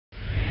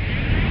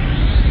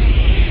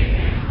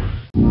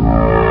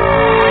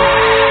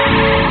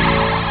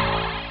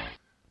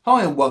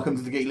Hi and welcome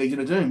to the Geek Legion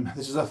of Doom.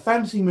 This is a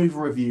fantasy movie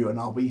review and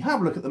I'll be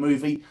having a look at the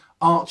movie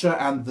Archer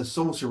and the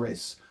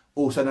Sorceress,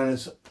 also known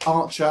as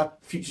Archer,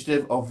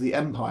 Fugitive of the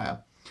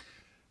Empire.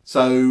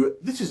 So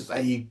this is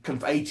a kind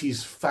of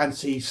 80s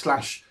fantasy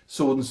slash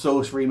sword and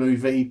sorcery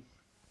movie.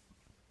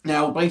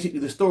 Now basically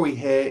the story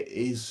here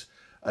is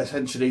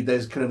essentially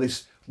there's kind of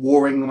this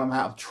warring amount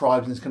of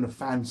tribes in this kind of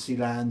fantasy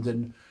land,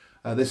 and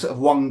there's sort of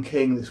one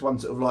king, this one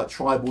sort of like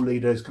tribal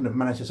leader has kind of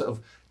managed to sort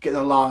of get an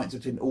alliance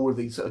between all of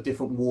these sort of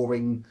different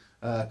warring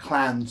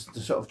clans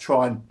to sort of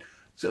try and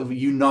sort of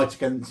unite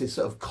against this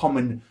sort of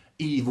common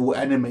evil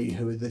enemy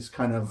who is this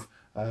kind of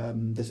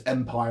this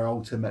empire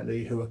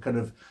ultimately, who are kind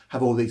of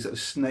have all these sort of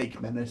snake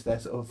men as their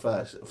sort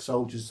of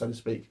soldiers, so to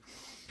speak.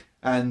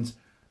 And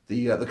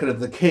the kind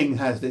of the king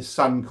has this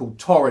son called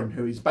Torrin,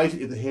 who is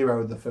basically the hero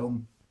of the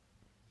film,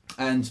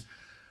 and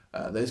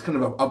there's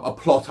kind of a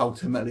plot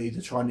ultimately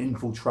to try and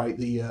infiltrate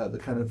the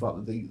kind of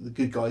like the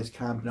good guys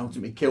camp and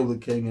ultimately kill the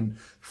king and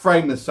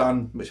frame the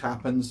son, which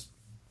happens,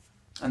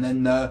 and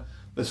then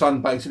the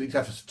son basically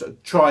has to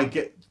try and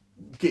get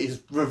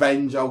his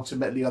revenge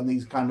ultimately on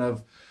these kind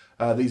of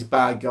these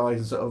bad guys,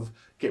 and sort of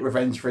get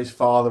revenge for his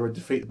father and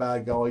defeat the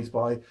bad guys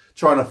by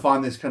trying to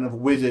find this kind of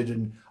wizard.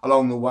 And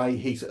along the way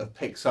he sort of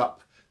picks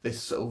up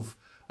this sort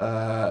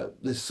of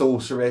this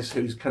sorceress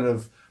who's kind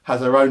of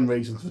has her own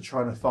reasons for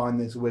trying to find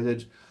this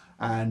wizard,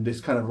 and this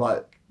kind of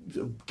like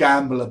sort of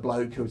gambler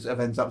bloke who sort of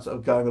ends up sort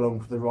of going along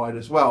for the ride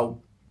as well.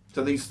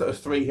 So these sort of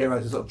three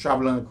heroes are sort of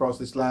travelling across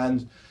this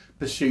land,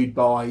 pursued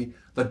by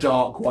the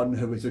Dark One,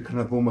 who is a kind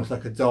of almost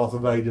like a Darth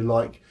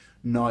Vader-like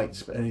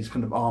knight and his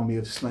kind of army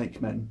of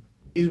snake men.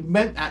 It's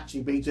meant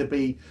actually to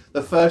be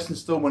the first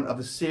instalment of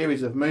a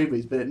series of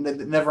movies, but it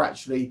never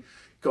actually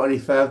got any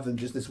further than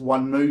just this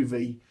one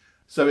movie.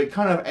 So it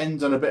kind of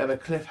ends on a bit of a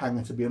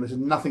cliffhanger, to be honest,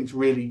 and nothing's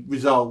really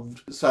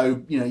resolved.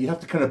 So, you know, you have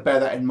to kind of bear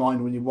that in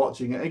mind when you're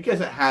watching it. I guess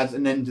it has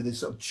an end to this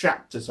sort of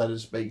chapter, so to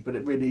speak, but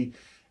it really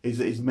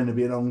is meant to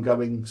be an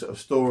ongoing sort of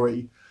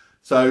story.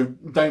 So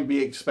don't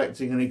be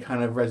expecting any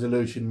kind of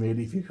resolution,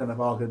 really, if you kind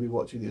of are going to be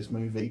watching this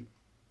movie.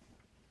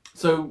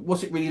 So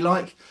what's it really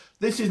like?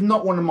 This is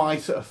not one of my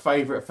sort of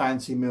favourite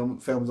fantasy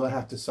films, I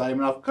have to say. I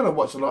mean, I've kind of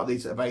watched a lot of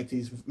these sort of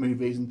 80s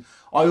movies, and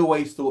I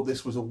always thought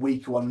this was a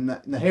weak one.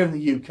 Now here in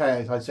the UK,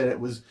 as I said,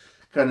 it was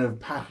kind of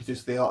packaged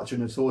as The Archer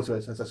and the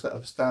Sorceress as a sort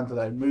of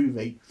standalone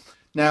movie.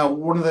 Now,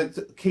 one of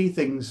the key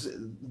things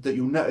that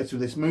you'll notice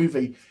with this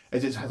movie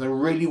is it has a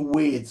really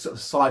weird sort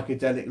of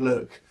psychedelic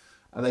look.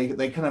 And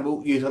they kind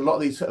of use a lot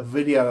of these sort of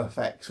video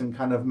effects and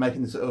kind of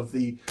making the sort of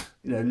the,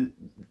 you know,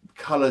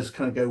 colours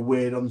kind of go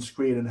weird on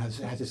screen, and has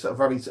this sort of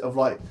very sort of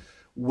like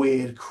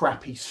weird,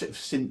 crappy sort of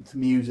synth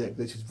music,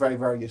 which is very,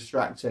 very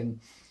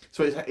distracting.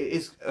 So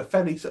it's a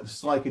fairly sort of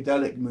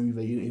psychedelic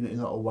movie in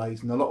a lot of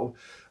ways, and a lot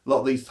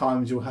of these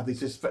times you'll have these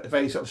just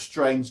very sort of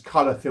strange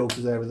colour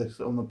filters over this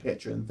on the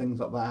picture and things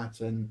like that,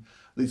 and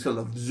these sort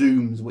of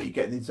zooms what you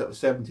get in these sort of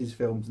 70s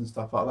films and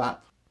stuff like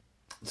that.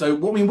 So,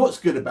 I mean, what's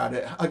good about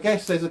it? I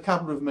guess there's a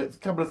couple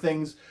of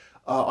things.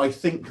 I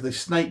think the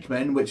snake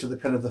men, which are the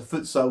kind of the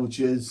foot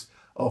soldiers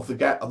of the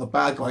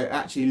bad guy,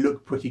 actually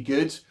look pretty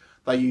good.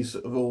 They use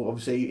sort of all,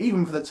 obviously,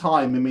 even for the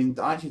time. I mean,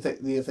 I actually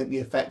think the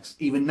effects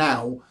even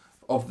now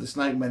of the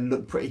snake men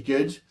look pretty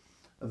good.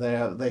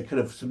 They could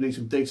have do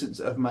some decent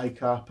sort of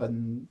makeup,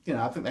 and you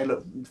know, I think they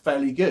look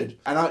fairly good.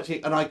 And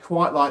I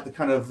quite like the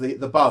kind of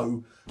the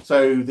bow.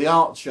 So the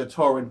archer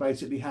Torrin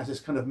basically has this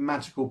kind of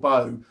magical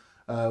bow.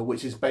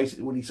 Which is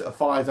basically when he sort of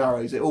fires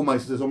arrows, there's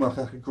almost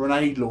like a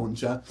grenade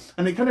launcher,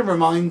 and it kind of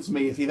reminds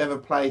me, if you've ever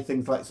played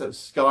things like sort of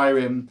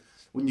Skyrim,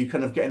 when you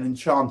kind of get an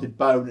enchanted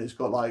bow and it's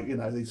got, like, you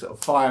know, these sort of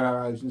fire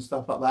arrows and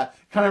stuff like that.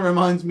 It kind of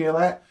reminds me of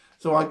that,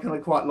 so I kind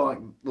of quite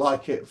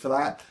like it for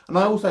that. And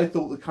I also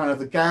thought the kind of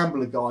the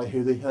gambler guy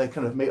who they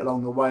kind of meet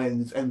along the way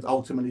and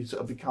ultimately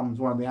sort of becomes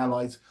one of the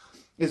allies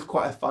is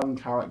quite a fun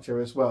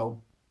character as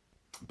well.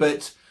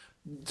 But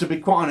to be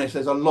quite honest,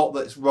 there's a lot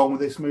that's wrong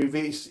with this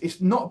movie.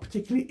 It's not a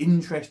particularly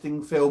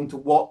interesting film to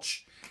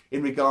watch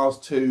in regards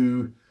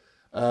to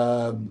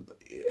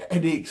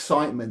any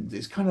excitement.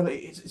 It's kind of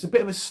it's a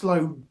bit of a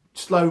slow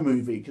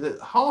movie, because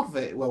half of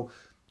it, well,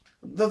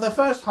 the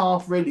first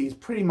half really is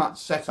pretty much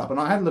set up, and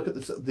I had a look at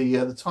the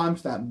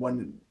timestamp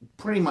when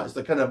pretty much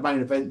the kind of main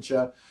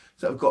adventure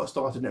sort of got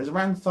started, and it was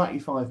around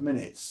 35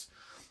 minutes,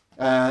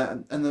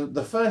 and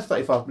the first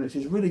 35 minutes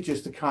is really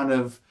just the kind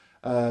of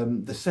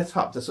the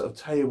setup to sort of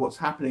tell you what's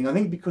happening. I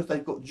think because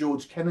they've got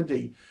George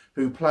Kennedy,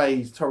 who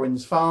plays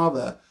Torrin's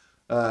father,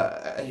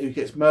 who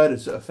gets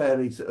murdered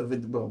fairly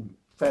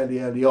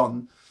early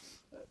on.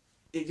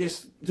 It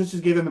just to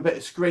give him a bit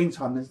of screen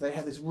time, they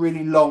have this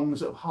really long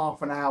sort of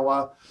half an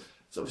hour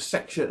sort of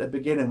section at the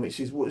beginning, which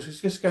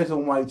just goes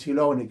on way too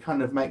long, and it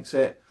kind of makes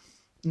it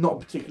not a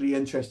particularly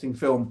interesting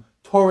film.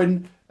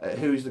 Torrin,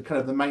 who is the kind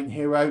of the main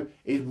hero,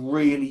 is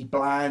really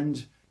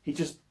bland. He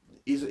just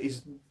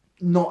is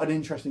not an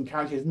interesting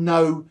character. He has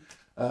no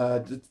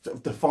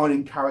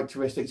defining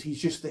characteristics.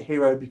 He's just the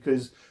hero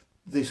because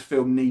this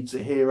film needs a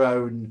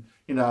hero, and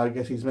you know, I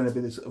guess he's meant to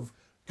be this sort of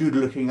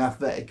good-looking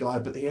athletic guy,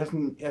 but he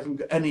hasn't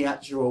got any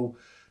actual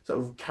sort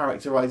of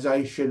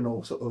characterization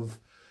or sort of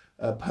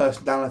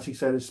personality,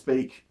 so to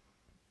speak.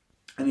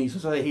 And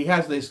he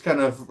has this kind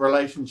of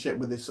relationship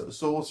with this sort of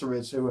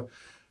sorceress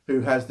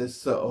who has this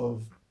sort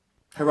of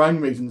her own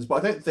reasons, but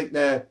I don't think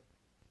they're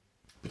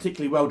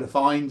particularly well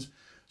defined.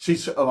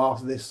 She's sort of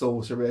after this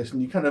sorceress,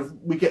 and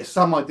we get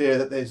some idea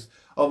that there's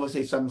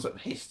obviously some sort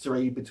of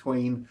history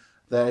between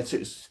their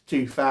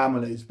two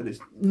families, but it's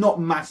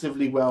not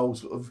massively well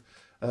sort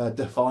of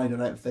defined, I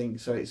don't think.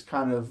 So it's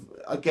kind of,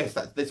 I guess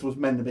that this was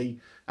meant to be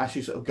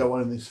actually sort of go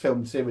on in this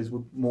film series,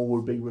 more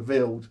would be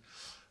revealed.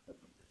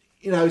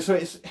 You know, so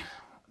it's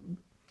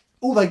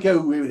all they go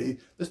really.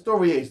 The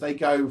story is they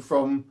go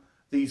from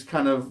these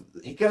kind of,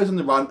 he goes on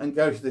the run and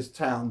goes to this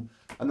town,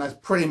 and that's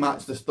pretty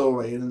much the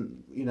story,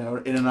 and you know,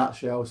 in a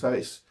nutshell.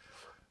 So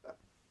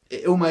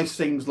it almost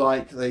seems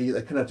like they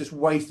kind of just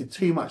wasted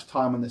too much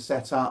time on the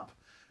setup,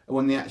 and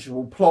when the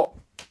actual plot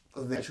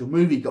of the actual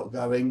movie got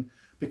going,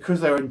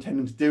 because they were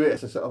intending to do it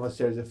as a sort of a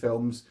series of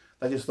films,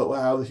 they just thought,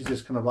 wow, this is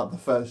just kind of like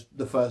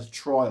the first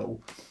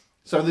trial.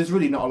 So there's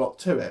really not a lot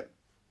to it.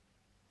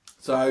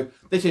 So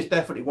this is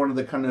definitely one of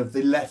the kind of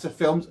the lesser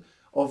films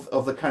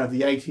of the kind of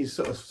the 80s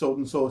sort of sword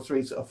and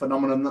sorcery sort of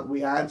phenomenon that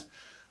we had.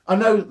 I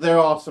know there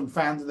are some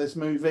fans of this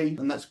movie,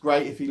 and that's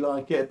great if you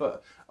like it,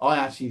 but I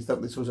actually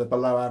thought this was a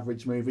below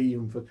average movie,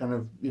 even for kind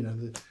of, you know,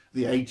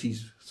 the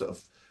 80s sort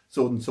of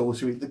sword and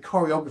sorcery. The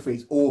choreography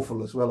is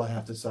awful as well, I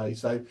have to say.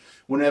 So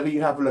whenever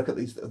you have a look at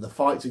the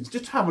fight scenes,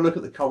 just have a look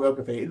at the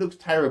choreography. It looks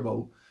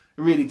terrible.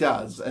 It really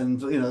does.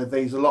 And, you know,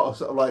 there's a lot of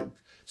sort of like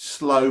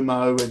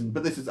slow-mo,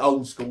 but this is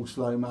old school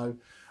slow-mo.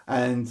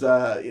 And,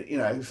 you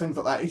know, things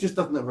like that. It just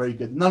doesn't look very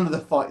good. None of the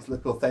fights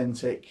look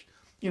authentic.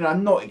 You know,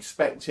 I'm not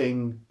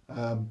expecting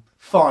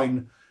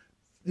fine,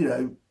 you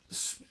know,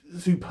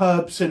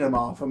 superb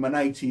cinema from an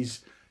 80s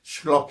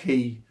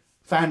schlocky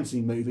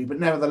fantasy movie, but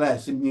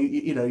nevertheless,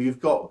 you know, you've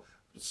got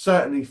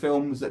certainly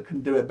films that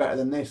can do it better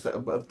than this, that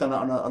have done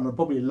it on a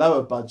probably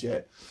lower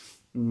budget.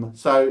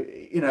 So,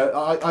 you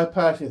know, I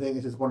personally think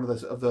this is one of the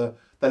sort of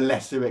the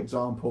lesser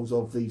examples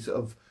of the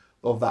sort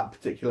of that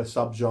particular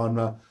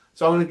subgenre.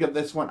 So I'm going to give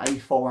this one a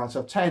 4 out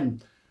of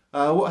 10.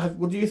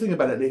 What do you think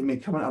about it? Leave me a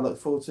comment. I look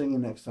forward to seeing you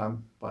next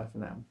time. Bye for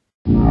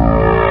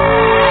now.